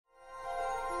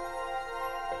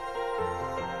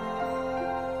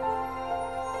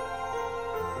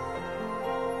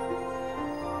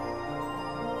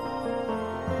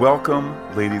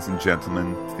Welcome, ladies and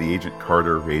gentlemen, to the Agent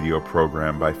Carter radio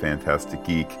program by Fantastic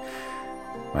Geek.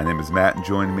 My name is Matt, and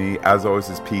joining me, as always,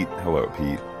 is Pete. Hello,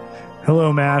 Pete.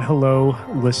 Hello, Matt. Hello,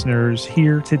 listeners.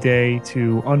 Here today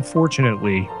to,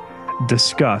 unfortunately,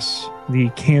 discuss the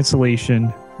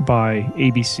cancellation by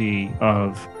ABC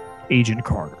of Agent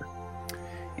Carter.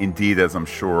 Indeed, as I'm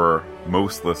sure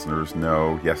most listeners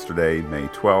know, yesterday, May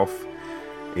 12th,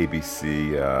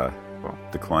 ABC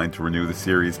declined to renew the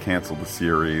series, canceled the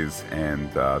series,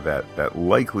 and that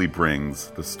likely brings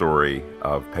the story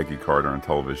of Peggy Carter on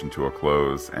television to a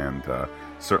close, and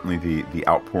certainly the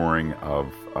outpouring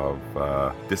of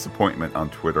disappointment on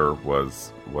Twitter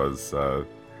was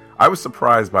I was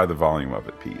surprised by the volume of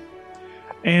it, Pete.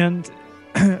 And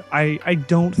I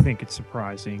don't think it's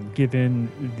surprising,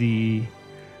 given the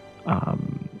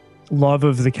love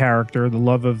of the character, the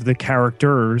love of the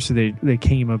characters they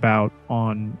came about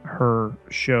on her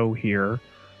show here,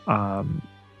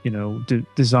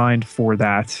 designed for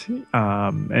that,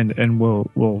 and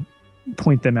we'll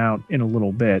point them out in a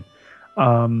little bit.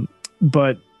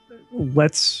 But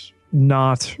let's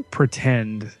not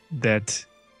pretend that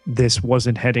this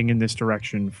wasn't heading in this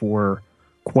direction for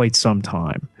quite some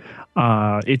time.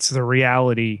 It's the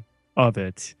reality of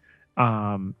it.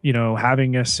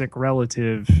 Having a sick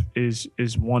relative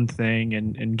is one thing,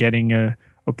 and getting a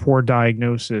poor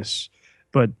diagnosis,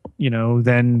 but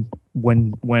then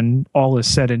when all is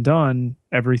said and done,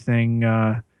 everything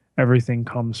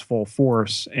comes full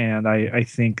force. And I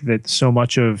think that so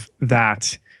much of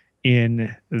that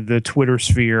in the Twitter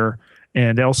sphere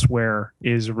and elsewhere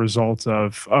is a result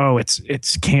of,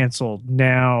 it's canceled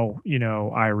now.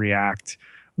 I react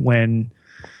when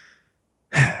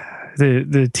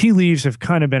the tea leaves have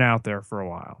kind of been out there for a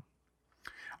while.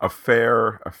 A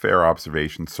fair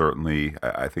observation, certainly.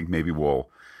 I think maybe we'll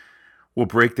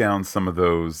break down some of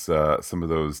those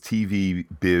TV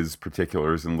biz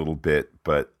particulars in a little bit.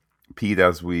 But Pete,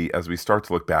 as we start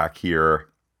to look back here,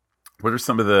 what are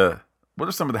some of the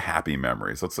happy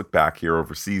memories? Let's look back here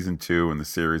over season 2 and the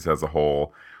series as a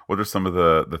whole. What are some of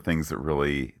the things that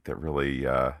really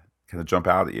kind of jump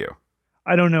out at you?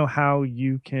 I don't know how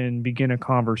you can begin a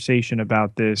conversation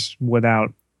about this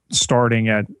without starting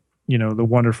at, the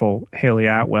wonderful Hayley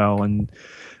Atwell. And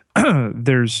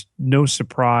there's no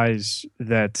surprise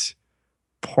that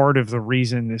part of the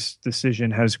reason this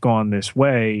decision has gone this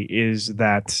way is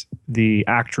that the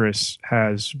actress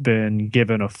has been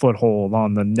given a foothold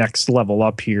on the next level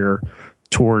up here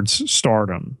towards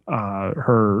stardom.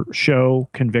 Her show,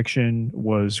 Conviction,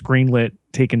 was greenlit,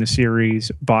 taken the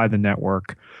series by the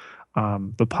network.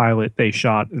 The pilot they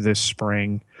shot this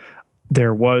spring.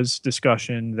 There was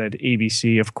discussion that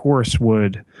ABC, of course,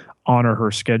 would honor her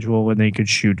schedule and they could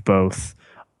shoot both.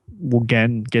 We'll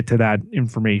again get to that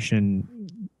information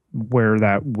where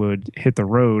that would hit the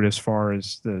road as far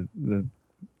as the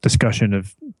discussion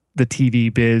of the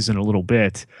TV biz in a little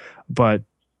bit. But,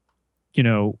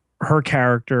 her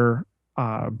character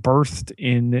birthed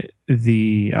in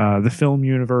the film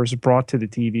universe, brought to the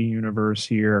TV universe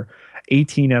here,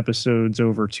 18 episodes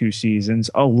over 2 seasons,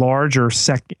 a larger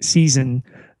season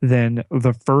than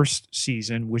the first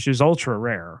season, which is ultra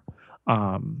rare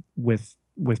with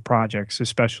projects,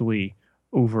 especially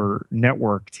over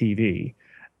network TV.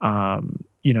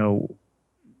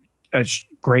 It's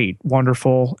great,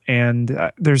 wonderful.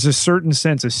 And there's a certain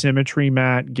sense of symmetry,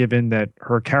 Matt, given that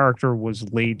her character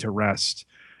was laid to rest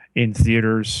in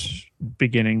theaters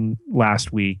beginning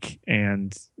last week,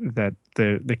 and that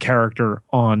the character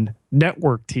on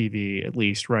network TV, at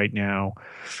least right now,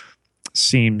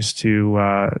 seems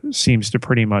to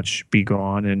pretty much be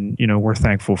gone. And we're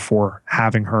thankful for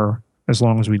having her as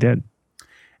long as we did.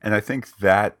 And I think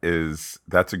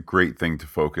that's a great thing to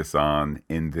focus on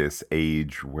in this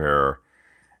age where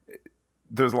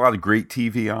there's a lot of great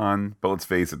TV on, but let's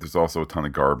face it, there's also a ton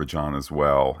of garbage on as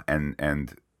well.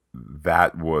 And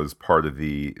that was part of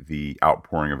the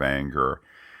outpouring of anger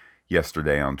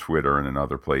yesterday on Twitter and in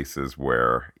other places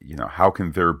where, how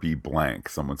can there be blank?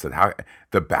 Someone said, how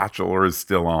The Bachelor is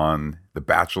still on. The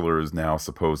Bachelor is now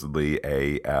supposedly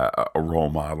a role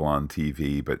model on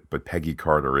TV, but Peggy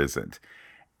Carter isn't.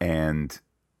 And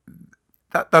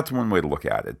that's one way to look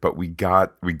at it. But we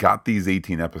got these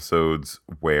 18 episodes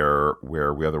where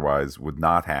we otherwise would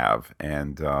not have.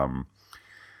 And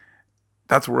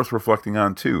that's worth reflecting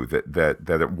on too.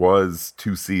 That it was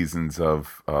 2 seasons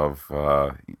of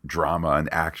drama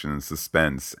and action and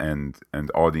suspense and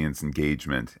audience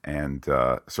engagement, and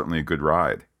certainly a good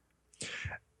ride.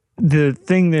 The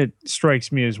thing that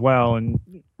strikes me as well, and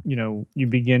you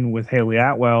begin with Hayley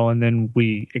Atwell, and then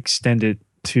we extend it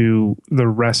to the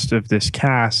rest of this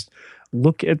cast.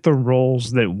 look at the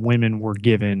roles that women were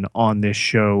given on this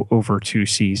show over 2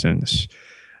 seasons.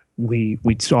 We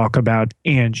talk about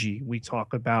Angie, we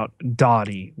talk about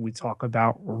Dottie, we talk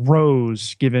about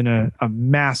Rose, given a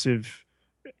massive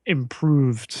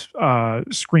improved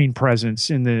screen presence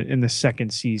in the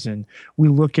second season. We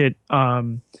look at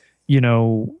you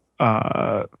know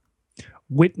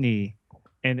Whitney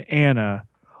and Anna,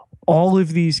 all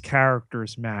of these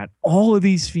characters, Matt, all of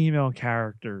these female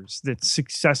characters that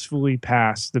successfully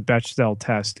passed the Bechdel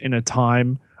test in a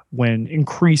time when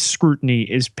increased scrutiny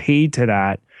is paid to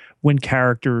that when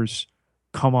characters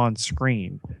come on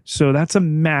screen. So that's a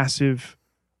massive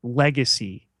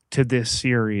legacy to this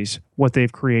series, what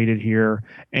they've created here.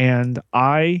 And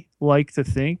I like to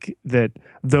think that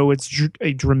though it's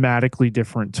a dramatically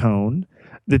different tone,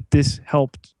 that this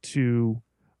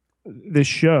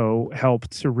show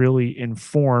helped to really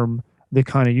inform the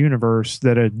kind of universe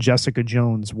that a Jessica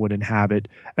Jones would inhabit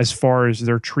as far as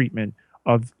their treatment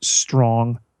of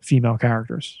strong female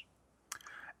characters.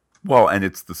 Well, and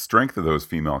it's the strength of those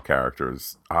female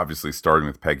characters, obviously starting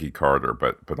with Peggy Carter,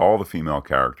 but all the female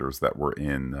characters that were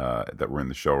in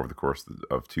the show over the course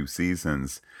of 2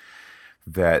 seasons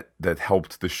that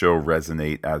helped the show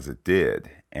resonate as it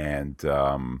did, and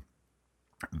that's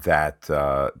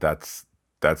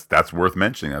worth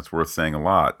mentioning. That's worth saying a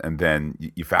lot. And then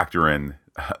you factor in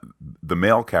the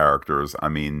male characters. I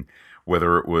mean,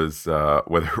 whether it was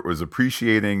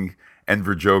appreciating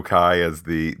Enver Jokai as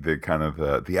the kind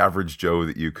of the average Joe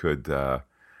that you could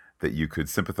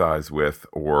sympathize with,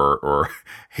 or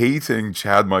hating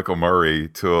Chad Michael Murray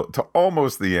to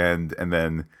almost the end, and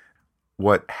then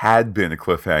what had been a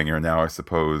cliffhanger now, I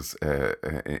suppose,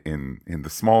 in the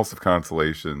smallest of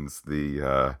consolations,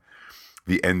 the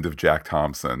end of Jack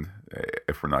Thompson,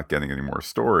 if we're not getting any more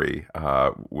story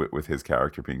with his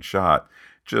character being shot.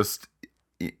 Just,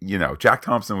 Jack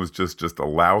Thompson was just a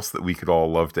louse that we could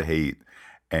all love to hate,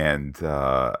 and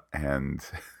I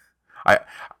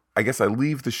guess I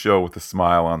leave the show with a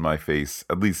smile on my face,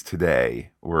 at least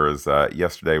today, whereas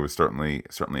yesterday was certainly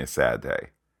a sad day.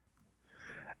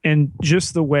 And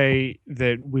just the way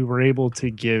that we were able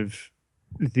to give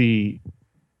the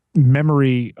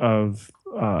memory of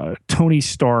Tony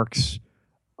Stark's,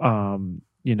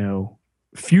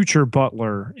 future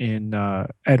butler in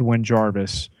Edwin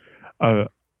Jarvis, a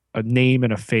name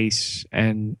and a face,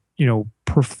 and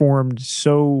performed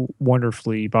so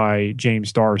wonderfully by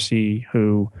James Darcy,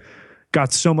 who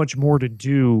got so much more to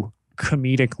do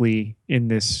comedically in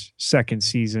this second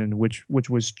season, which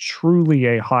was truly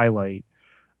a highlight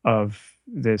of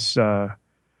this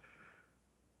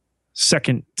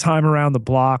second time around the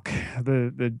block.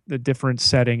 The different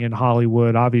setting in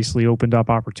Hollywood obviously opened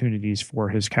up opportunities for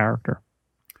his character.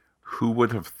 Who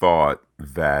would have thought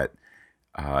that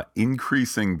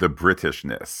increasing the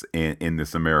Britishness in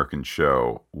this American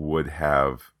show would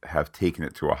have taken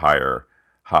it to a higher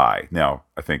high? Now,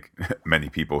 I think many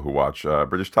people who watch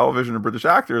British television or British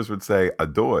actors would say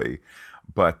adoy,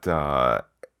 but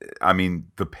I mean,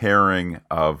 the pairing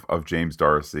of James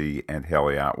Darcy and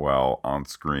Haley Atwell on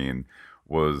screen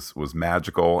was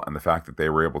magical, and the fact that they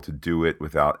were able to do it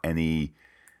without the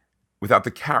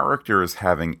characters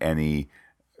having any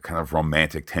kind of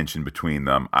romantic tension between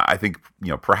them. I think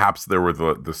perhaps there were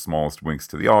the smallest winks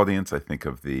to the audience. I think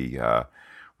of the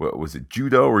what was it,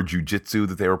 judo or jujitsu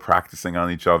that they were practicing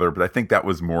on each other, but I think that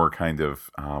was more kind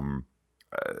of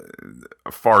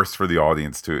a farce for the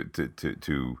audience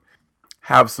to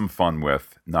have some fun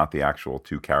with, not the actual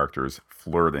two characters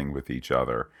flirting with each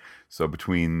other. So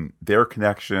between their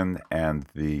connection and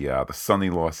the sunny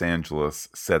Los Angeles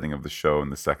setting of the show in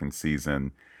the second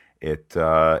season, it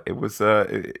was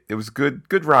a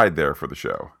good ride there for the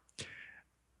show.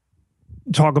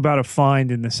 Talk about a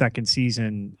find in the second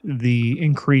season, the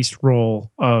increased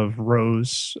role of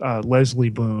Rose, Leslie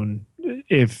Boone.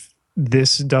 If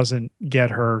this doesn't get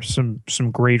her some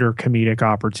greater comedic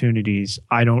opportunities,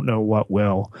 I don't know what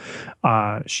will.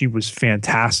 She was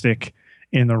fantastic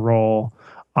in the role.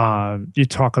 You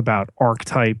talk about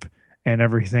archetype and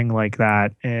everything like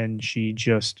that, and she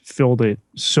just filled it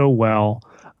so well.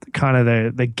 Kind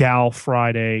of the gal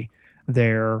Friday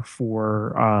there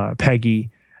for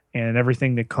Peggy and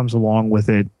everything that comes along with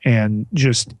it, and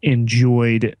just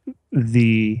enjoyed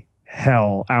the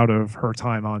hell out of her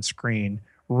time on screen.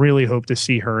 Really hope to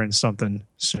see her in something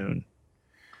soon.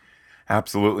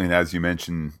 Absolutely, and as you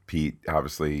mentioned, Pete,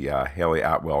 obviously Haley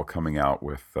Atwell coming out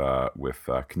with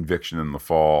Conviction in the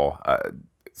fall,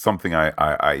 something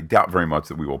I doubt very much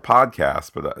that we will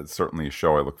podcast, but it's certainly a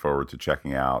show I look forward to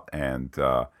checking out. And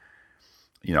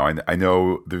I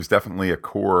know there's definitely a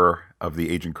core of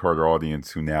the Agent Carter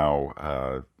audience who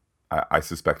now I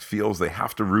suspect, feels they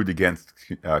have to root against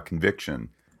conviction.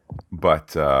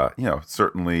 But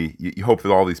certainly, you hope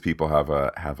that all these people have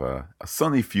a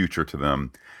sunny future to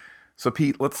them. So,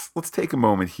 Pete, let's take a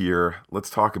moment here. Let's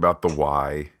talk about the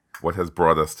why. What has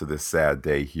brought us to this sad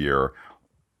day here?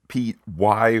 Pete,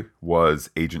 why was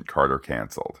Agent Carter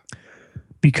canceled?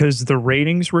 Because the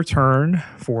ratings return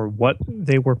for what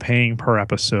they were paying per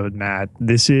episode, Matt.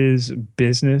 This is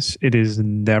business. It is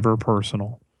never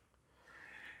personal.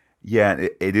 Yeah,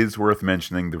 it is worth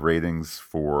mentioning the ratings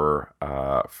for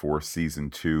season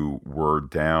 2 were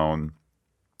down,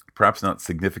 perhaps not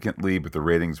significantly, but the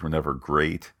ratings were never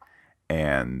great.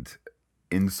 And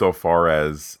insofar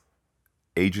as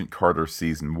Agent Carter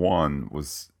season 1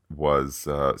 was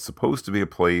supposed to be a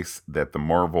place that the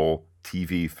Marvel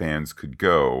TV fans could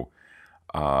go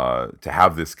to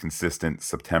have this consistent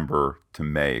September to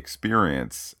May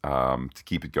experience, to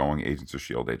keep it going. Agents of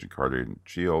S.H.I.E.L.D., Agent Carter, Agent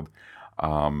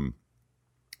S.H.I.E.L.D.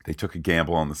 They took a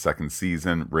gamble on the second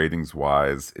season. Ratings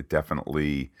wise, it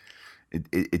definitely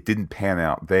it didn't pan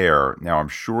out there. Now I'm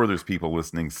sure there's people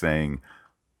listening saying,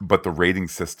 but the rating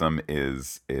system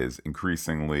is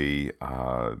increasingly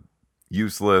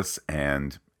useless,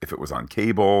 and if it was on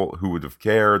cable, who would have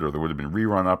cared? Or there would have been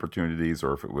rerun opportunities,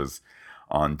 or if it was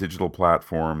on digital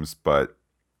platforms. But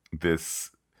this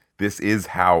is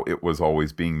how it was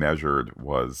always being measured,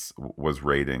 was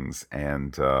ratings.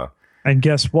 And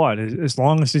guess what? As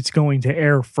long as it's going to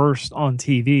air first on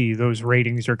TV, those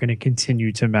ratings are going to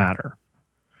continue to matter.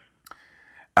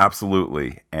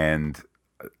 Absolutely. And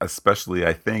especially,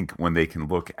 I think, when they can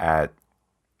look at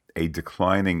a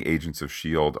declining Agents of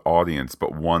S.H.I.E.L.D. audience,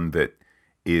 but one that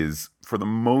is, for the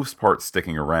most part,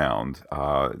 sticking around.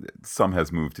 Some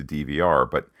has moved to DVR,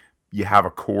 but you have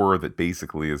a core that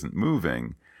basically isn't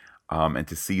moving. And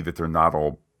to see that they're not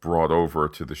all brought over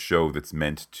to the show that's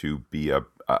meant to be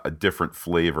a different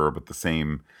flavor, but the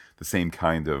same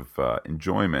kind of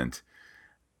enjoyment.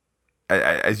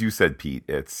 As you said, Pete,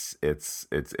 it's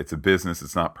a business.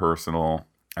 It's not personal.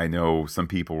 I know some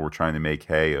people were trying to make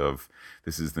hay of,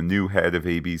 this is the new head of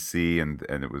ABC, and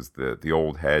it was the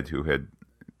old head who had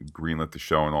greenlit the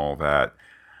show and all that.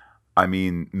 I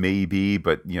mean, maybe,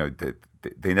 but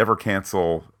they never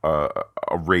cancel a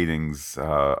ratings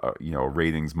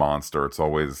ratings monster. It's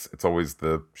always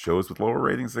the shows with lower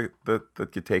ratings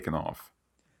that get taken off.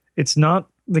 It's not,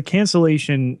 the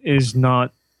cancellation is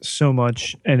not so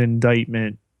much an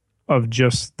indictment of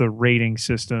just the rating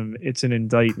system. It's an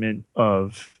indictment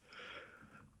of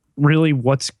really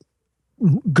what's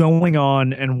going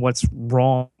on and what's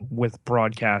wrong with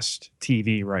broadcast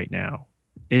TV right now.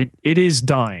 It is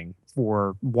dying,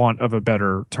 for want of a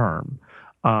better term.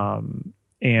 And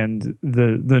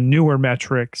the newer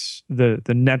metrics, the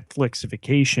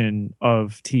Netflixification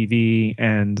of TV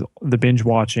and the binge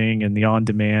watching and the on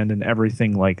demand and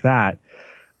everything like that.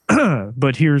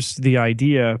 But here's the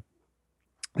idea.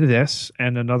 This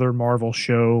and another Marvel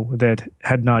show that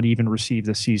had not even received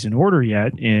a season order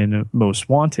yet, in Most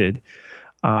Wanted,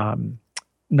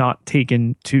 not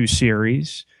taken to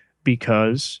series,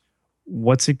 because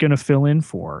what's it going to fill in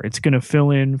for? It's going to fill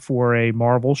in for a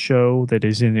Marvel show that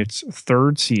is in its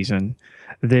third season,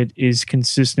 that is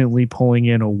consistently pulling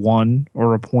in a 1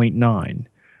 or a 0.9,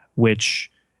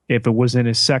 which, if it was in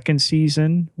a second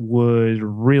season, would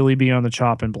really be on the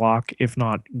chopping block, if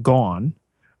not gone.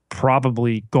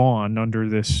 Probably gone under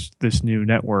this new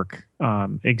network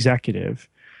executive.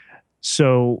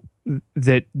 So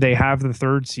that they have the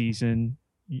third season,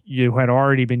 you had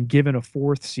already been given a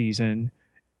fourth season,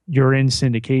 you're in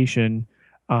syndication,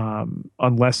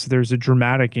 unless there's a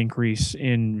dramatic increase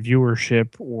in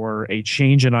viewership or a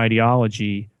change in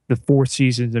ideology. The fourth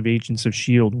season of Agents of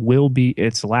S.H.I.E.L.D. will be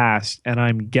its last, and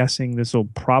I'm guessing this will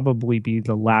probably be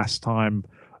the last time,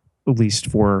 at least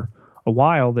for a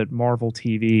while, that Marvel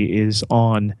TV is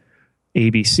on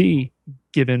ABC,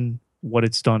 given what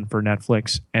it's done for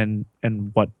Netflix and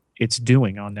what it's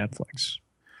doing on Netflix.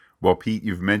 Well, Pete,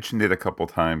 you've mentioned it a couple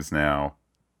times now.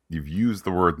 You've used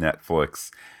the word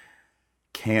Netflix.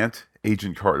 Can't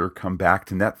Agent Carter come back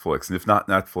to Netflix? And if not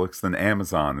Netflix, then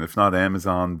Amazon. And if not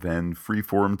Amazon, then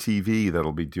Freeform TV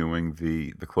that'll be doing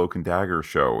the Cloak and Dagger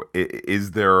show.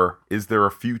 Is there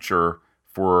a future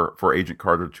for Agent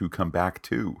Carter to come back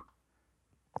to?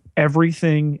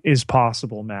 Everything is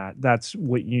possible, Matt. That's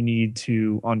what you need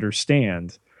to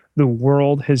understand. The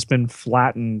world has been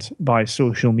flattened by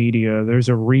social media. There's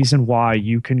a reason why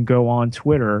you can go on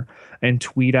Twitter and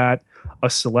tweet at a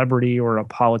celebrity or a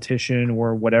politician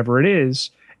or whatever it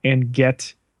is and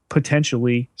get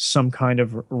potentially some kind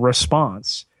of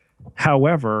response.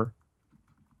 However,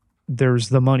 there's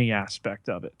the money aspect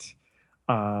of it.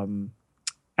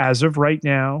 As of right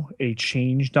now, a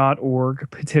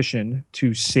change.org petition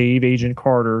to save Agent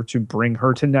Carter to bring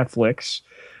her to Netflix,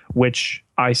 which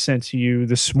I sent to you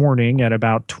this morning at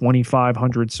about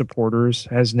 2,500 supporters,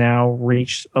 has now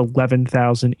reached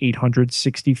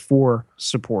 11,864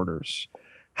 supporters.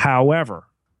 However,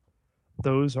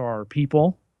 those are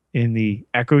people in the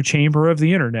echo chamber of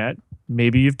the internet,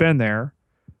 maybe you've been there,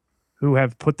 who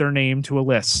have put their name to a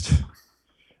list.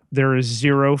 There is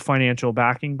zero financial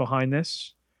backing behind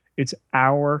this. It's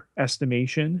our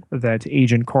estimation that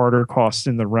Agent Carter costs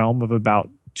in the realm of about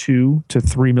 $2 to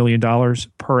 $3 million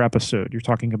per episode. You're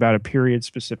talking about a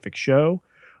period-specific show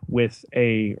with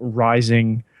a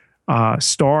rising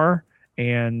star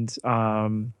and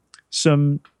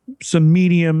some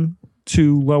medium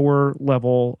to lower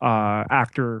level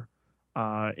actor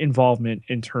involvement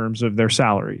in terms of their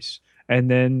salaries.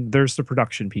 And then there's the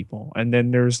production people, and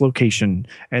then there's location,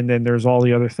 and then there's all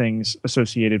the other things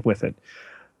associated with it.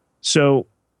 So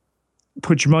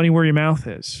put your money where your mouth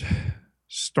is.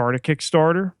 Start a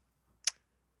Kickstarter,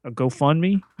 a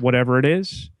GoFundMe, whatever it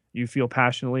is. You feel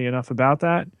passionately enough about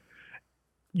that.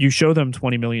 You show them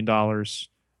 $20 million,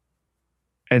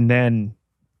 and then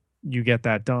you get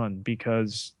that done,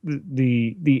 because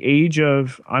the age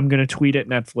of I'm going to tweet at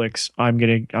Netflix, I'm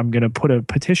going to put a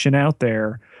petition out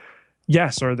there.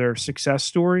 Yes, are there success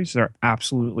stories? There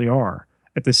absolutely are.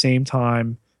 At the same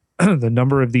time, the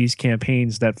number of these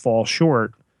campaigns that fall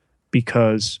short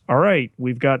because, all right,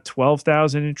 we've got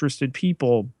 12,000 interested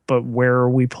people, but where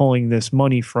are we pulling this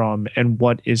money from, and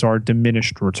what is our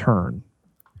diminished return?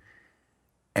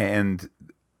 And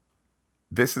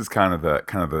this is kind of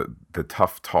the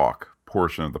tough talk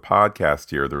portion of the podcast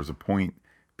here. There was a point,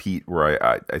 Pete, where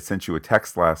I sent you a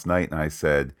text last night and I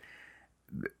said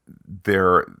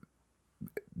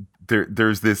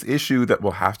there's this issue that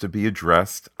will have to be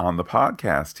addressed on the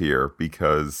podcast here,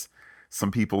 because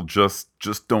some people just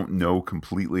don't know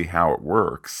completely how it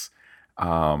works.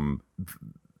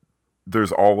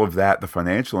 There's all of that, the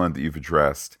financial end that you've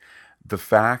addressed. The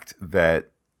fact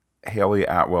that Hayley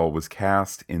Atwell was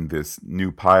cast in this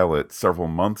new pilot several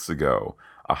months ago,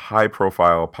 a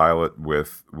high-profile pilot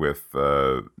with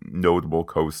notable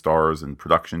co-stars and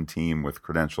production team with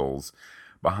credentials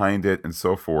behind it and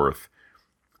so forth.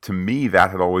 To me,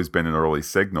 that had always been an early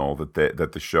signal that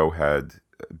the show had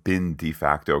been de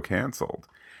facto canceled.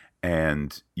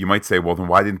 And you might say, well, then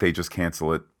why didn't they just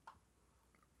cancel it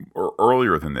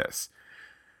earlier than this?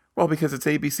 Well, because it's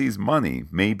ABC's money.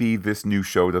 Maybe this new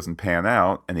show doesn't pan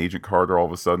out, and Agent Carter all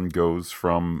of a sudden goes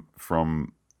from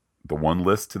the one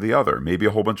list to the other. Maybe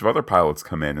a whole bunch of other pilots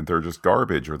come in and they're just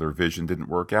garbage, or their vision didn't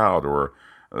work out, or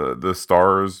the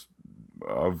stars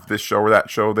of this show or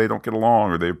that show, they don't get along,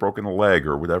 or they've broken a leg,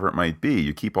 or whatever it might be.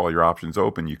 You keep all your options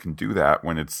open. You can do that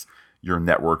when it's your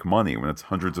network money, when it's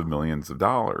hundreds of millions of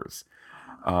dollars.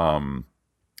 The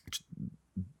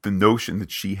notion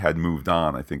that she had moved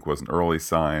on, I think, was an early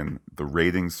sign. The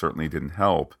ratings certainly didn't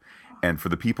help. And for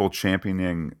the people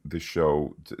championing the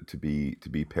show to be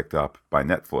picked up by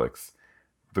Netflix,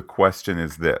 the question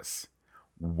is this: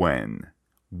 when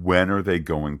are they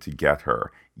going to get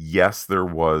her? Yes, there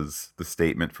was the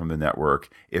statement from the network: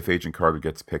 if Agent Carter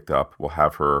gets picked up, we'll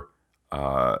have her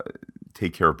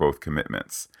take care of both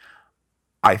commitments.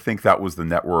 I think that was the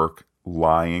network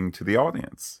lying to the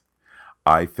audience.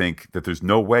 I think that there's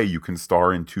no way you can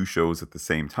star in two shows at the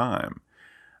same time.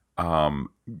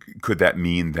 Could that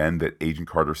mean then that Agent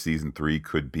Carter season 3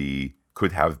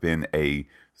 could have been a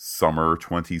summer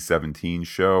 2017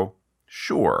 show?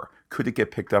 Sure. Could it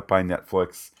get picked up by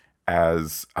Netflix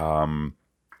as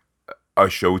a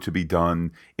show to be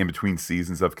done in between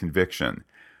seasons of Conviction?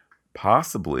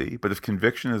 Possibly, but if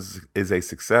Conviction is a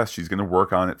success, she's going to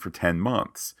work on it for 10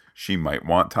 months. She might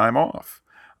want time off.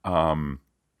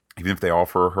 Even if they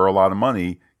offer her a lot of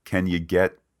money, can you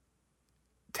get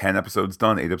 10 episodes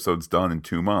done, 8 episodes done in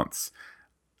 2 months?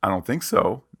 I don't think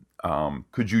so.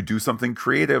 Could you do something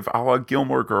creative a la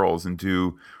Gilmore Girls and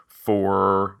do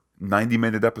 4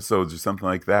 90-minute episodes or something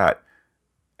like that?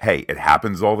 Hey, it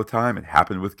happens all the time. It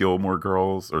happened with Gilmore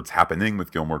Girls, or it's happening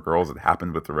with Gilmore Girls. It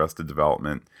happened with Arrested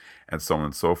Development, and so on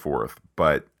and so forth.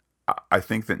 But I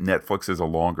think that Netflix is a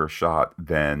longer shot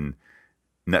than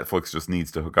Netflix just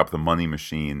needs to hook up the money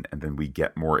machine, and then we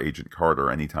get more Agent Carter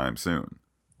anytime soon.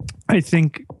 I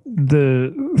think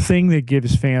the thing that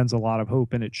gives fans a lot of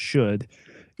hope, and it should,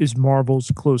 is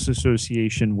Marvel's close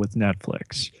association with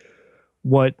Netflix.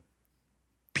 What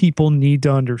people need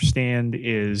to understand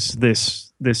is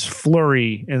this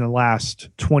flurry in the last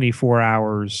 24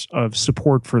 hours of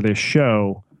support for this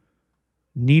show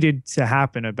needed to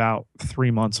happen about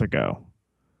 3 months ago,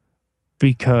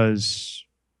 because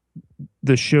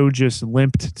the show just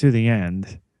limped to the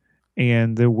end,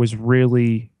 and there was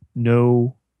really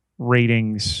no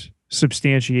ratings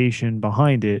substantiation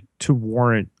behind it to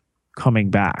warrant coming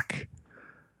back.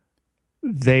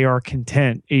 They are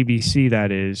content, ABC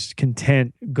that is,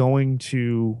 content going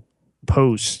to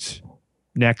post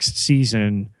next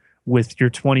season with your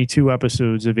 22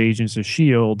 episodes of Agents of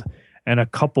S.H.I.E.L.D. and a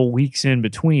couple weeks in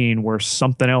between where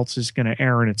something else is going to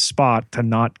air in its spot to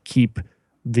not keep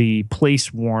the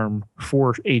place warm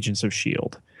for Agents of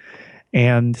S.H.I.E.L.D.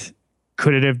 And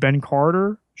could it have been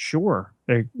Carter? Sure.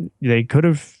 They could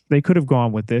have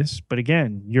gone with this, but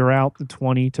again, you're out the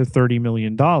 $20 to $30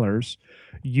 million.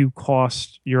 You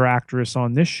cost your actress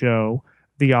on this show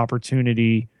the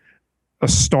opportunity, a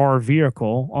star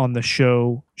vehicle on the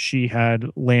show she had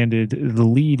landed the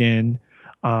lead in,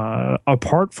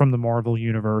 apart from the Marvel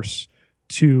universe,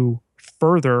 to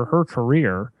further her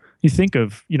career. You think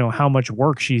of, how much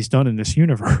work she's done in this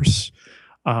universe.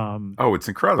 Oh, it's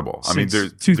incredible. I mean,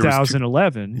 there's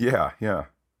 2011. Yeah.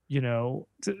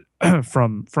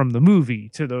 From the movie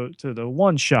to the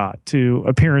one shot to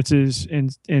appearances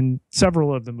in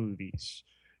several of the movies,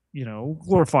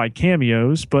 glorified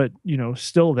cameos, but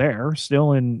still there,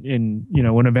 still in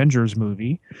an Avengers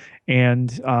movie, and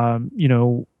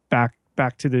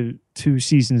back to the 2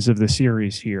 seasons of the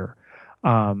series here.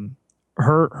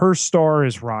 Her star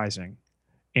is rising,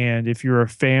 and if you're a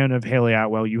fan of Haley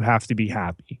Atwell, you have to be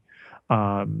happy.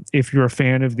 If you're a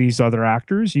fan of these other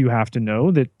actors, you have to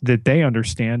know that they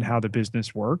understand how the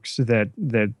business works, that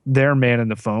they're manning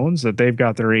the phones, that they've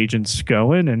got their agents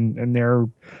going, and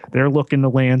they're looking to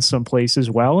land someplace as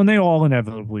well, and they all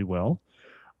inevitably will.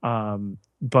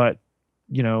 But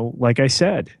like I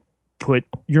said, put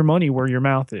your money where your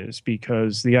mouth is,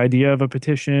 because the idea of a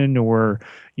petition, or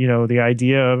the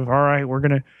idea of, all right, we're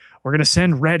gonna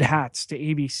send red hats to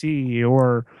ABC,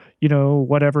 or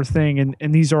whatever thing,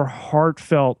 and these are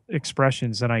heartfelt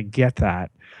expressions, and I get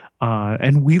that,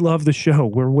 and we love the show.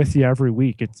 We're with you every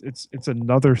week. It's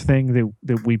another thing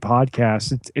that we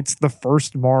podcast. It's the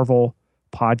first Marvel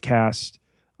podcast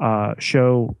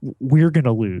show we're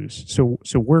gonna lose, so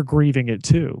we're grieving it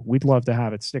too. We'd love to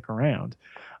have it stick around,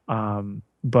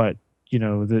 but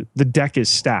the deck is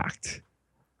stacked.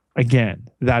 Again,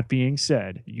 that being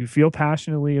said, you feel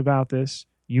passionately about this,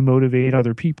 you motivate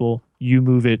other people, you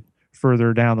move it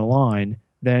further down the line,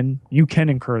 then you can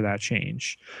incur that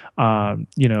change.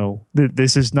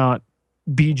 This is not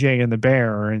BJ and the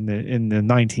Bear in the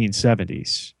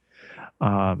 1970s.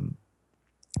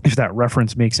 If that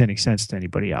reference makes any sense to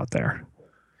anybody out there.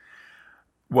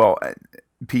 Well,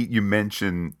 Pete, you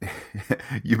mentioned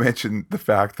the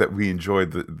fact that we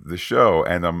enjoyed the show,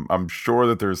 and I'm sure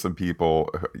that there's some people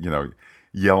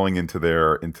yelling into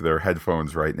their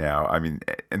headphones right now. I mean,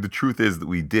 and the truth is that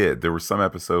we did. There were some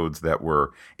episodes that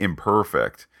were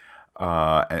imperfect,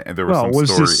 and there was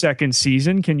some this second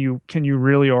season? Can you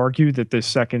really argue that this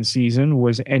second season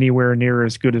was anywhere near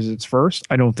as good as its first?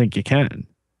 I don't think you can.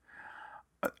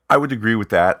 I would agree with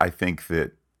that. I think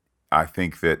that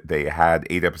they had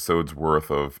 8 episodes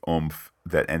worth of oomph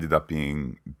that ended up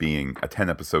being a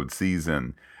 10-episode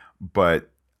season, but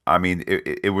I mean,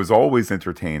 it was always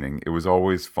entertaining. It was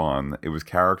always fun. It was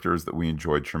characters that we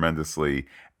enjoyed tremendously.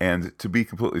 And to be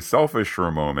completely selfish for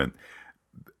a moment,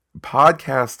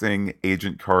 podcasting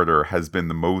Agent Carter has been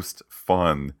the most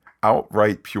fun,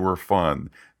 outright pure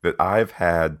fun that I've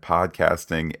had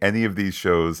podcasting any of these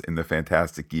shows in the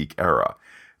Fantastic Geek era,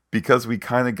 because we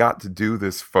kind of got to do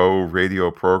this faux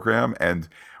radio program. And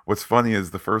what's funny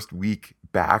is the first week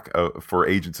back for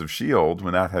Agents of S.H.I.E.L.D.,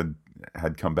 when that had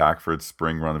come back for its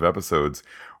spring run of episodes,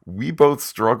 we both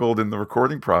struggled in the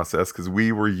recording process because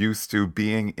we were used to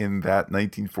being in that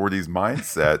 1940s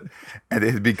mindset, and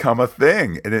it had become a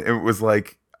thing. And it was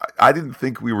like, I didn't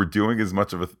think we were doing as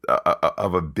much of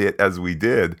a bit as we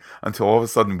did until all of a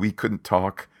sudden we couldn't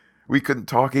talk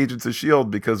Agents of S.H.I.E.L.D.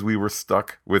 because we were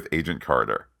stuck with Agent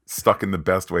Carter, stuck in the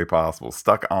best way possible,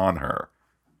 stuck on her.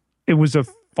 It was a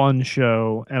fun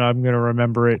show, and I'm going to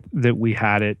remember it that we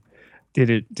had it. Did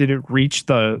it reach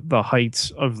the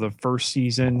heights of the first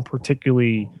season,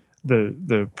 particularly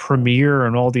the premiere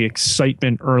and all the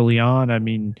excitement early on? I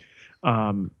mean,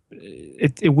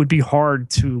 it would be hard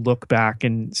to look back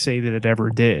and say that it ever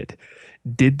did.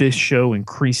 Did this show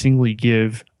increasingly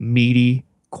give meaty,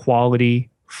 quality,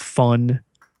 fun,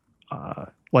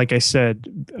 like I said,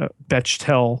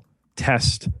 Bechdel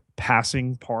test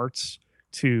passing parts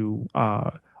to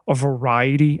a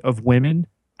variety of women?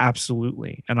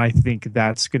 Absolutely. And I think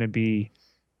that's going to be,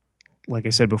 like I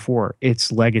said before,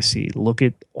 its legacy. Look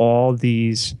at all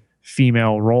these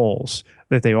female roles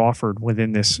that they offered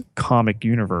within this comic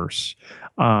universe.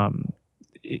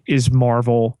 is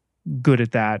Marvel good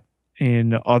at that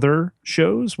in other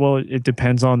shows? Well, it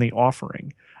depends on the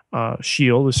offering.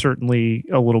 Shield is certainly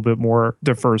a little bit more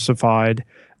diversified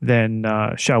than,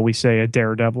 shall we say, a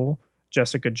Daredevil.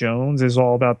 Jessica Jones is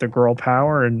all about the girl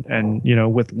power, and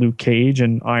with Luke Cage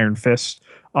and Iron Fist,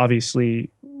 obviously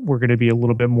we're going to be a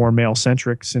little bit more male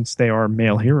centric since they are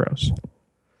male heroes.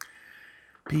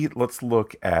 Pete, let's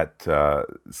look at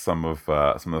some of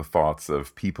the thoughts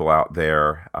of people out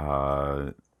there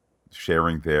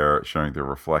sharing their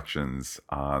reflections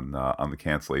on the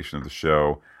cancellation of the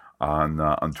show.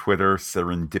 On Twitter,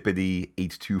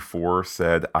 Serendipity824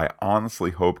 said, "I honestly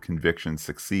hope Conviction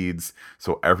succeeds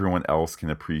so everyone else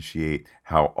can appreciate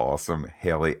how awesome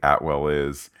Hayley Atwell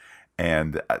is."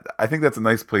 And I think that's a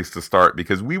nice place to start,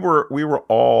 because we were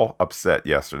all upset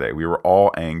yesterday. We were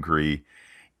all angry.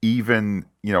 Even,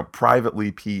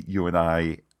 privately, Pete, you and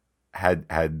I had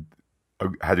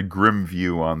a grim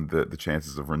view on the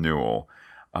chances of renewal.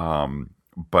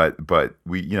 But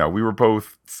we were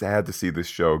both sad to see this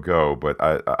show go. But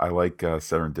I like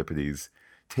Serendipity's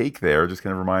take there, just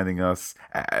kind of reminding us,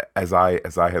 as I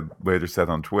had later said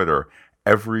on Twitter,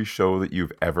 every show that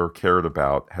you've ever cared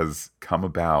about has come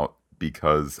about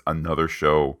because another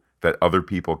show that other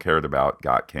people cared about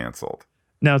got canceled.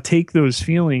 Now take those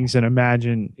feelings and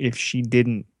imagine if she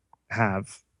didn't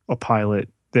have a pilot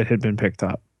that had been picked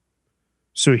up.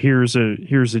 So here's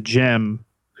a gem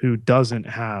who doesn't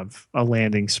have a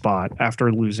landing spot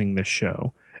after losing this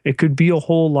show. It could be a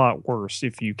whole lot worse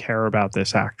if you care about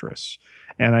this actress.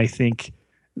 And I think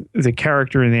the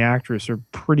character and the actress are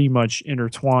pretty much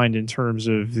intertwined in terms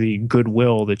of the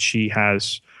goodwill that she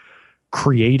has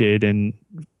created. And,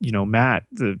 Matt,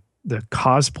 the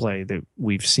cosplay that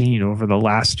we've seen over the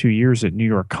last 2 years at New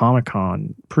York Comic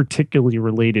Con, particularly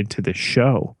related to this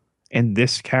show and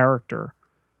this character.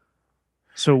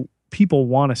 So people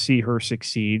want to see her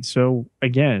succeed. So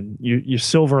again, you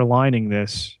silver lining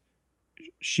this.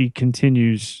 She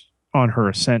continues on her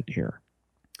ascent here.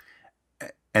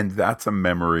 And that's a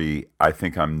memory I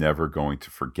think I'm never going to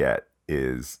forget,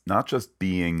 is not just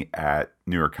being at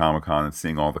New York Comic Con and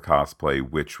seeing all the cosplay,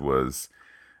 which was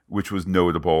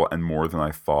notable and more than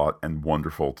I thought and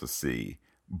wonderful to see.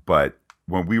 But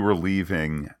when we were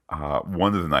leaving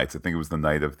one of the nights, I think it was the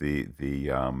night of the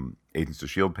Agents of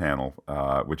S.H.I.E.L.D. panel,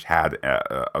 which had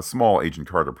a small Agent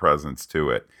Carter presence to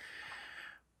it.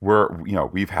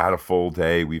 We've had a full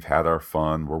day. We've had our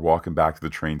fun. We're walking back to the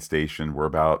train station. We're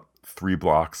about 3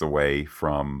 blocks away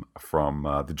from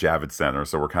the Javits Center.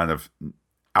 So we're kind of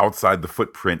outside the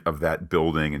footprint of that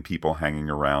building and people hanging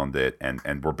around it.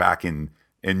 And we're back in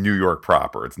New York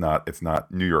proper. It's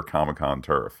not New York Comic Con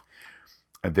turf.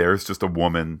 And there's just a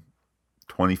woman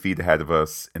 20 feet ahead of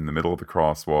us in the middle of the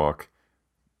crosswalk,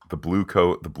 the blue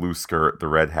coat, the blue skirt, the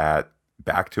red hat,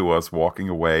 back to us, walking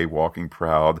away, walking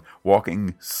proud,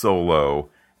 walking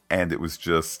solo. And it was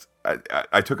just,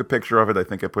 I took a picture of it. I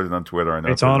think I put it on Twitter. I know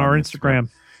it's on our Instagram.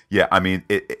 Yeah, I mean,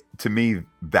 to me,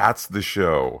 that's the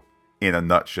show in a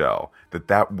nutshell.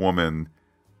 That woman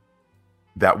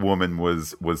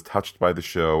was touched by the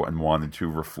show and wanted to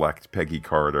reflect Peggy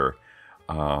Carter.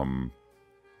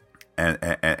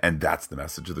 And that's the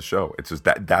message of the show. It's just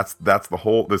that's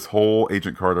this whole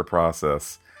Agent Carter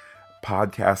process,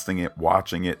 podcasting it,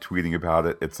 watching it, tweeting about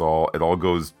it. It's all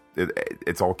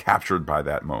captured by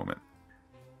that moment.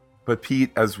 But Pete,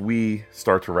 as we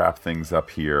start to wrap things up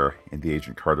here in the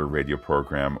Agent Carter radio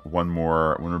program, one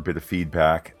more bit of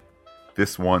feedback.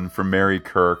 This one from Mary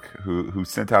Kirk, who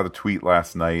sent out a tweet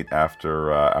last night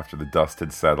after the dust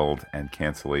had settled and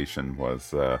cancellation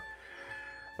was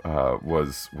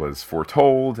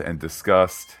foretold and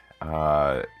discussed.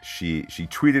 She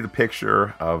tweeted a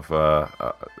picture of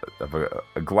a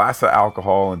glass of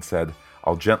alcohol and said,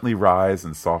 "I'll gently rise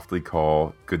and softly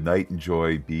call. Good night and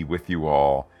joy be with you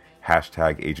all.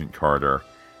 #Agent Carter."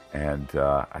 And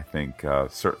I think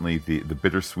certainly the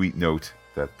bittersweet note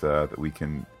that we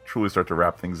can truly start to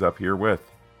wrap things up here with.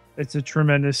 It's a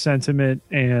tremendous sentiment,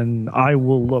 and I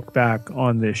will look back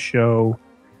on this show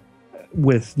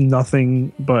with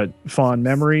nothing but fond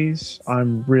memories.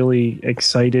 I'm really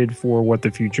excited for what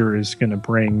the future is going to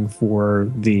bring for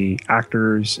the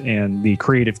actors and the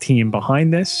creative team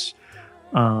behind this.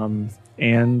 And,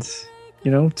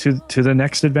 to the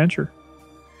next adventure.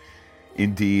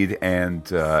 Indeed. And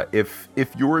if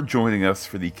you're joining us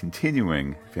for the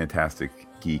continuing Fantastic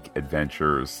Geek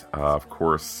adventures, of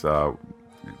course,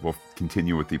 we'll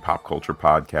continue with the Pop Culture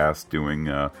Podcast, doing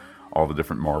all the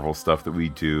different Marvel stuff that we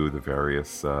do, the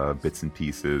various bits and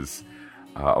pieces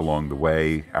along the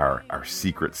way. Our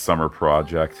secret summer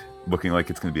project, looking like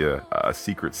it's going to be a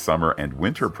secret summer and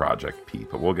winter project,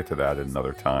 Pete, but we'll get to that at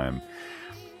another time.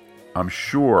 I'm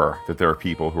sure that there are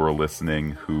people who are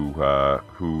listening who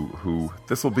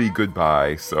this will be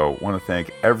goodbye. So I want to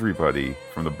thank everybody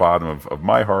from the bottom of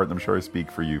my heart, and I'm sure I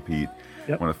speak for you, Pete.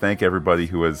 Yep. I want to thank everybody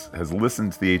who has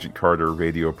listened to the Agent Carter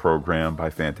radio program by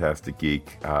Fantastic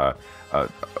Geek. A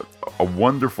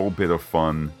wonderful bit of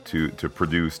fun to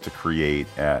produce, to create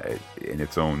in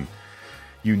its own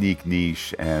unique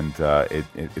niche, and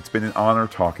it's been an honor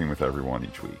talking with everyone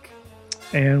each week.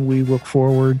 And we look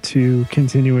forward to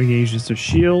continuing Agents of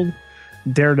S.H.I.E.L.D.,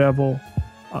 Daredevil,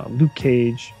 Luke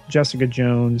Cage, Jessica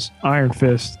Jones, Iron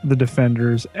Fist, The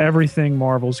Defenders, everything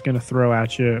Marvel's going to throw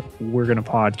at you, we're going to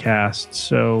podcast.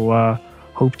 So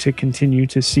hope to continue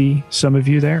to see some of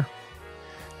you there.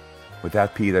 With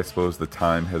that, Pete, I suppose the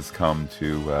time has come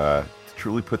to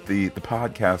truly put the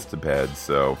podcast to bed.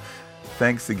 So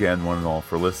thanks again, one and all,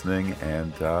 for listening,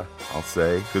 and I'll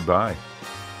say goodbye.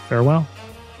 Farewell.